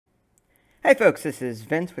Hey folks, this is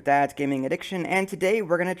Vince with Dad's Gaming Addiction, and today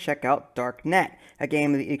we're going to check out Darknet, a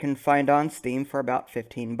game that you can find on Steam for about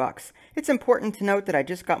 15 bucks. It's important to note that I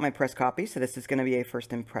just got my press copy, so this is going to be a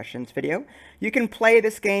first impressions video. You can play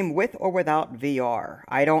this game with or without VR.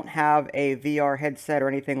 I don't have a VR headset or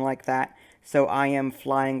anything like that, so I am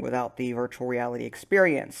flying without the virtual reality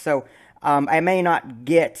experience. So I may not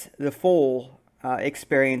get the full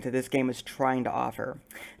experience that this game is trying to offer.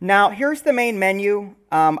 Now, here's the main menu.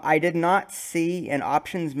 I did not see an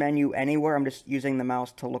options menu anywhere. I'm just using the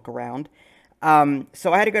mouse to look around.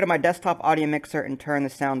 So I had to go to my desktop audio mixer and turn the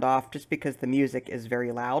sound off just because the music is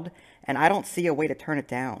very loud, and I don't see a way to turn it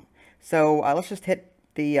down. So let's just hit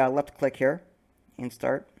the left click here and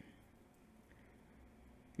start.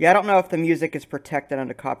 Yeah, I don't know if the music is protected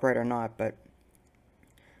under copyright or not, but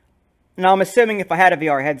now, I'm assuming if I had a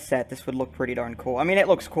VR headset, this would look pretty darn cool. I mean, it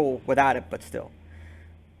looks cool without it, but still.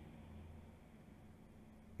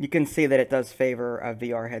 You can see that it does favor a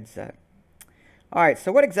VR headset. Alright,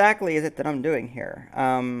 so what exactly is it that I'm doing here?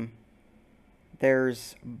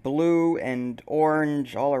 There's blue and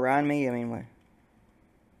orange all around me. I mean,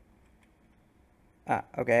 what?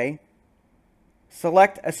 Okay.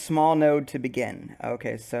 Select a small node to begin.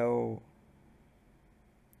 Okay, so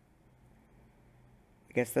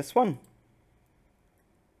I guess this one.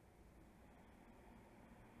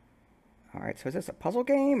 Alright, so is this a puzzle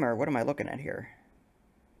game, or what am I looking at here?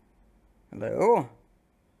 Hello?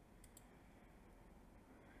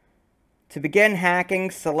 To begin hacking,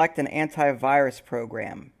 select an antivirus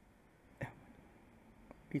program. What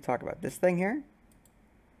are you talking about? This thing here?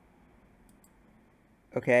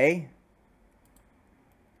 Okay.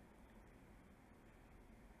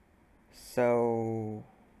 So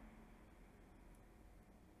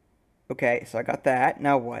okay, so I got that.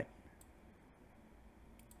 Now what?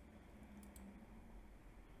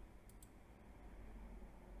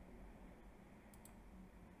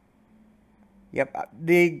 Yep,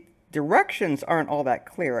 the directions aren't all that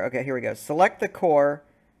clear. Okay, here we go. Select the core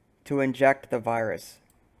to inject the virus.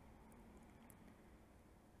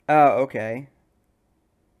 Oh, okay.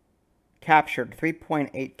 Captured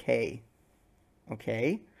 3.8K.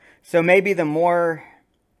 Okay. So maybe the more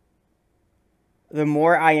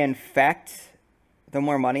I infect, the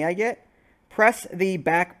more money I get. Press the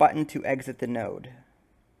back button to exit the node.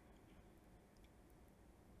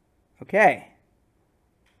 Okay.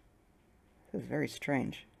 This is very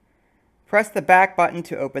strange. Press the back button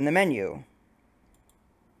to open the menu.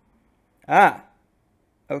 Ah.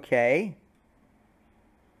 Okay.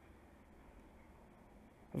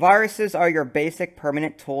 Viruses are your basic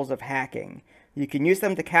permanent tools of hacking. You can use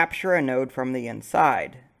them to capture a node from the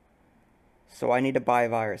inside. So I need to buy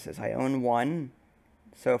viruses. I own one.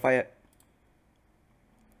 So if I...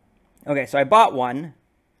 Okay, so I bought one.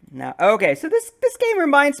 Now, okay, so this game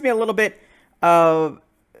reminds me a little bit of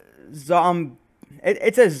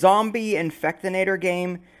it's a zombie infectinator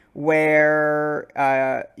game where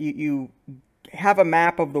you have a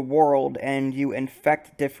map of the world and you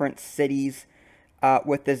infect different cities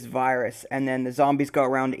with this virus, and then the zombies go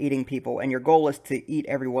around eating people, and your goal is to eat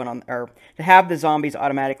everyone on, or to have the zombies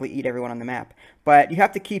automatically eat everyone on the map. But you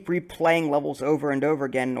have to keep replaying levels over and over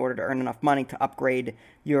again in order to earn enough money to upgrade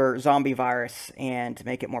your zombie virus and to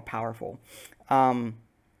make it more powerful.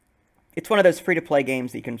 It's one of those free-to-play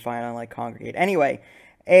games that you can find on, like, Congregate. Anyway,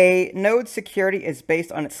 a node's security is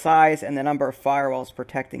based on its size and the number of firewalls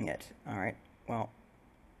protecting it. Alright, well,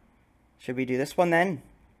 should we do this one then?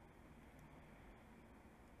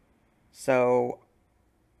 So,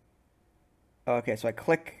 okay, so I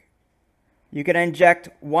click. You can inject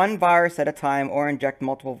one virus at a time or inject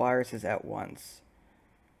multiple viruses at once.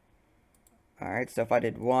 Alright, so if I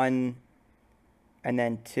did 1 and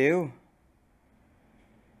then 2.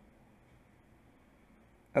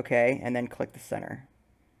 Okay, and then click the center.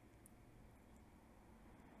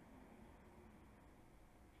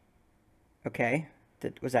 Okay,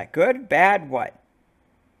 was that good? Bad? What?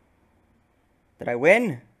 Did I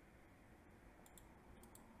win?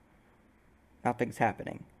 Nothing's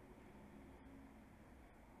happening.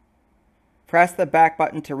 Press the back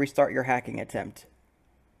button to restart your hacking attempt.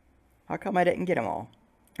 How come I didn't get them all?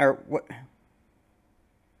 Or what?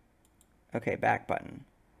 Okay, back button.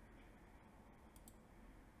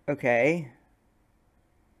 Okay.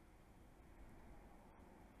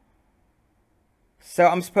 So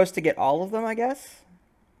I'm supposed to get all of them, I guess?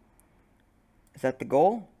 Is that the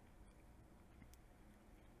goal?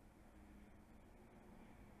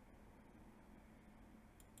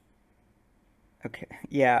 Okay,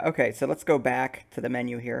 yeah, okay, so let's go back to the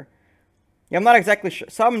menu here. Yeah, I'm not exactly sure.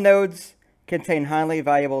 Some nodes contain highly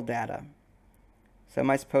valuable data. So am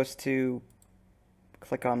I supposed to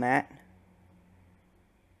click on that?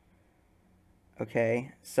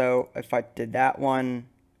 Okay, so if I did that one...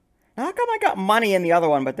 Now, how come I got money in the other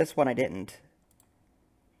one, but this one I didn't?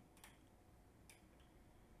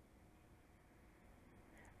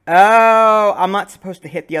 Oh, I'm not supposed to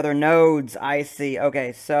hit the other nodes. I see.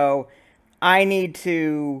 Okay, so I need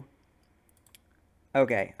to...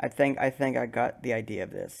 Okay, I think I got the idea of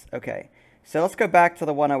this. Okay, so let's go back to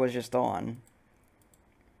the one I was just on.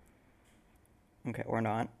 Okay, or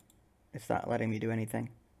not. It's not letting me do anything.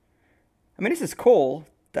 I mean, this is cool,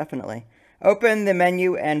 definitely. Open the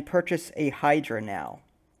menu and purchase a Hydra now.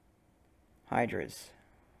 Hydras.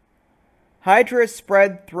 Hydras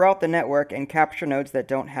spread throughout the network and capture nodes that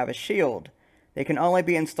don't have a shield. They can only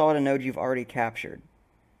be installed in nodes you've already captured.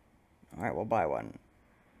 Alright, we'll buy one.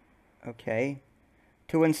 Okay.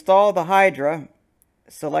 To install the Hydra,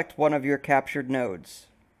 select one of your captured nodes.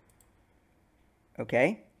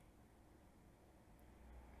 Okay.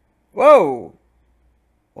 Whoa!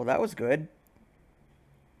 Well, that was good.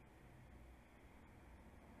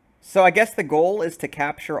 So I guess the goal is to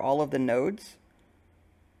capture all of the nodes.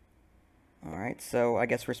 Alright, so I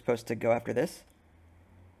guess we're supposed to go after this.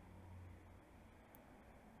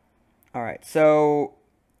 Alright, so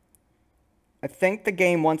I think the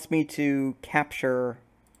game wants me to capture...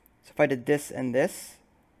 So if I did this and this,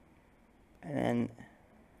 and then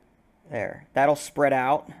there, that'll spread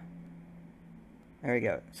out. There we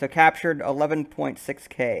go. So captured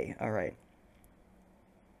 11.6K. Alright.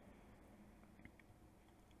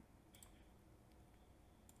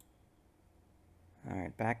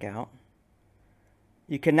 Alright, back out.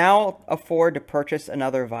 You can now afford to purchase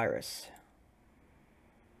another virus.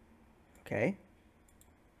 Okay.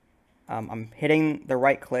 I'm hitting the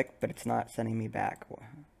right click, but it's not sending me back.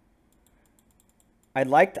 I'd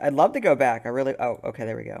love to go back. I really... Oh, okay,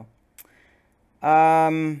 there we go.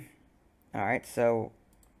 Alright, so...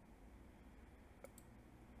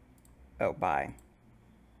 Oh, bye.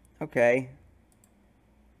 Okay.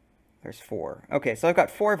 There's 4. Okay, so I've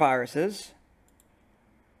got 4 viruses.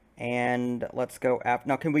 And let's go after...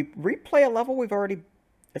 Now, can we replay a level we've already...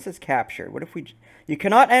 This is captured. What if we... You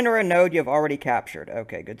cannot enter a node you've already captured.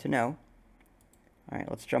 Okay, good to know. Alright,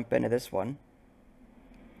 let's jump into this one.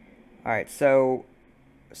 Alright, so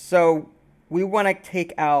we want to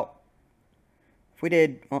take out... If we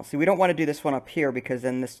did... Well, see, we don't want to do this one up here because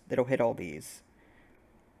then it'll hit all these.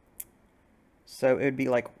 So it would be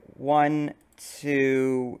like 1,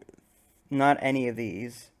 2... Not any of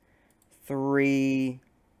these. 3...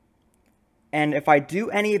 And if I do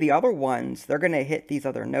any of the other ones, they're going to hit these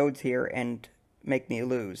other nodes here and make me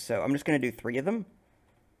lose. So I'm just going to do 3 of them.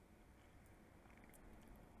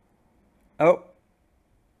 Oh.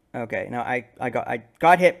 Okay, now I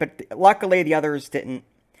got hit, but luckily the others didn't.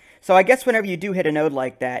 So I guess whenever you do hit a node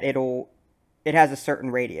like that, it has a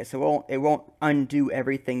certain radius. It won't undo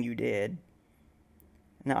everything you did.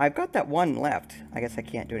 Now I've got that one left. I guess I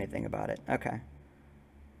can't do anything about it. Okay.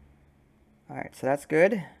 Alright, so that's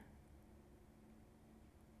good.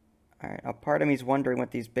 Alright, a part of me is wondering what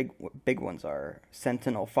these big ones are.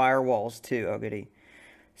 Sentinel. Firewalls, too. Oh, goody.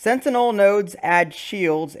 Sentinel nodes add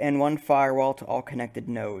shields and 1 firewall to all connected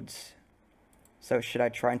nodes. So, should I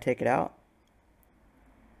try and take it out?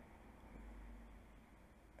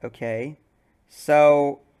 Okay.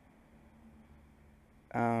 So,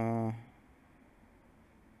 there's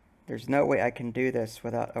no way I can do this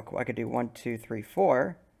without... Okay, I could do 1, 2, 3,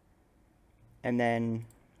 4. And then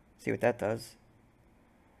see what that does.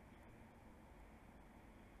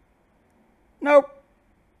 Nope.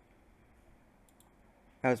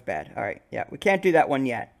 That was bad. Alright, yeah. We can't do that one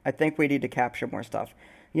yet. I think we need to capture more stuff.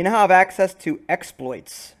 You now have access to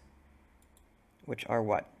exploits. Which are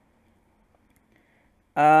what?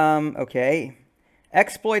 Okay.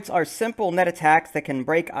 Exploits are simple net attacks that can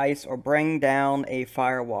break ice or bring down a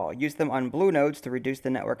firewall. Use them on blue nodes to reduce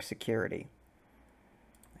the network security.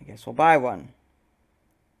 I guess we'll buy one.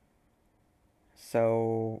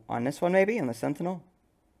 So, on this one maybe? On the Sentinel?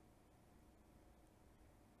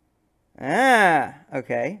 Ah,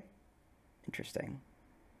 okay. Interesting.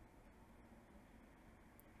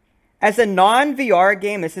 As a non-VR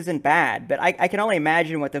game, this isn't bad, but I can only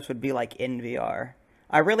imagine what this would be like in VR.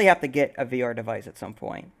 I really have to get a VR device at some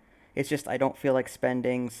point. It's just I don't feel like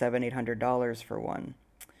spending $700-800 for one.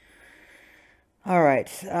 All right,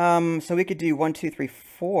 so we could do 1, 2, 3,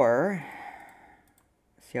 4.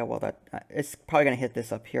 See how well that... it's probably going to hit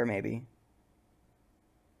this up here, maybe.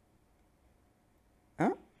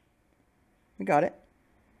 Huh? We got it.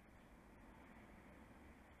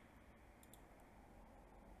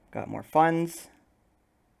 Got more funds.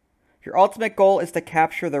 Your ultimate goal is to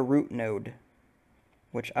capture the root node,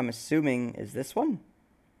 which I'm assuming is this one.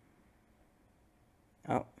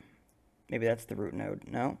 Oh, Maybe that's the root node.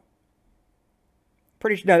 No?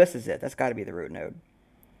 Pretty sure. No, this is it. That's got to be the root node.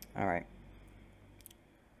 All right.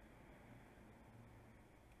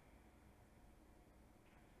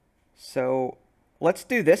 So let's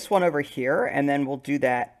do this one over here, and then we'll do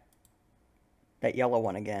that yellow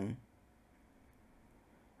one again.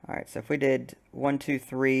 All right, so if we did 1, 2,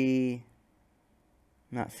 3,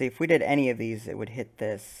 see, if we did any of these, it would hit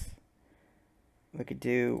this. We could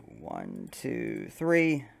do 1, 2,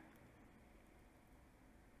 3.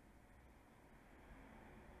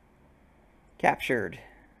 Captured.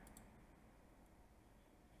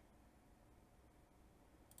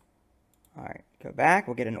 All right, go back.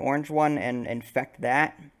 We'll get an orange one and infect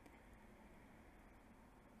that.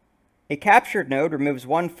 A captured node removes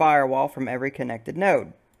one firewall from every connected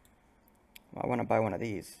node. Well, I want to buy one of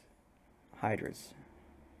these hydras.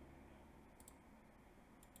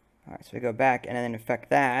 All right, so we go back and then infect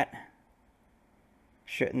that.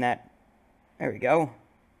 Shouldn't that... There we go.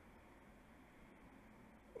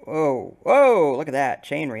 Whoa, whoa, look at that.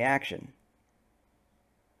 Chain reaction.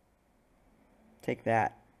 Take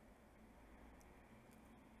that.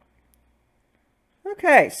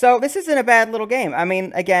 Okay, so this isn't a bad little game. I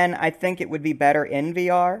mean, again, I think it would be better in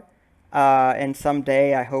VR. And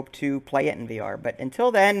someday I hope to play it in VR. But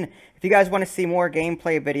until then, if you guys want to see more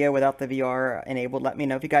gameplay video without the VR enabled, let me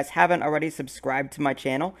know. If you guys haven't already, subscribe to my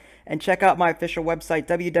channel. And check out my official website,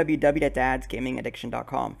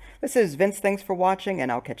 www.dadsgamingaddiction.com. This is Vince. Thanks for watching,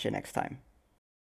 and I'll catch you next time.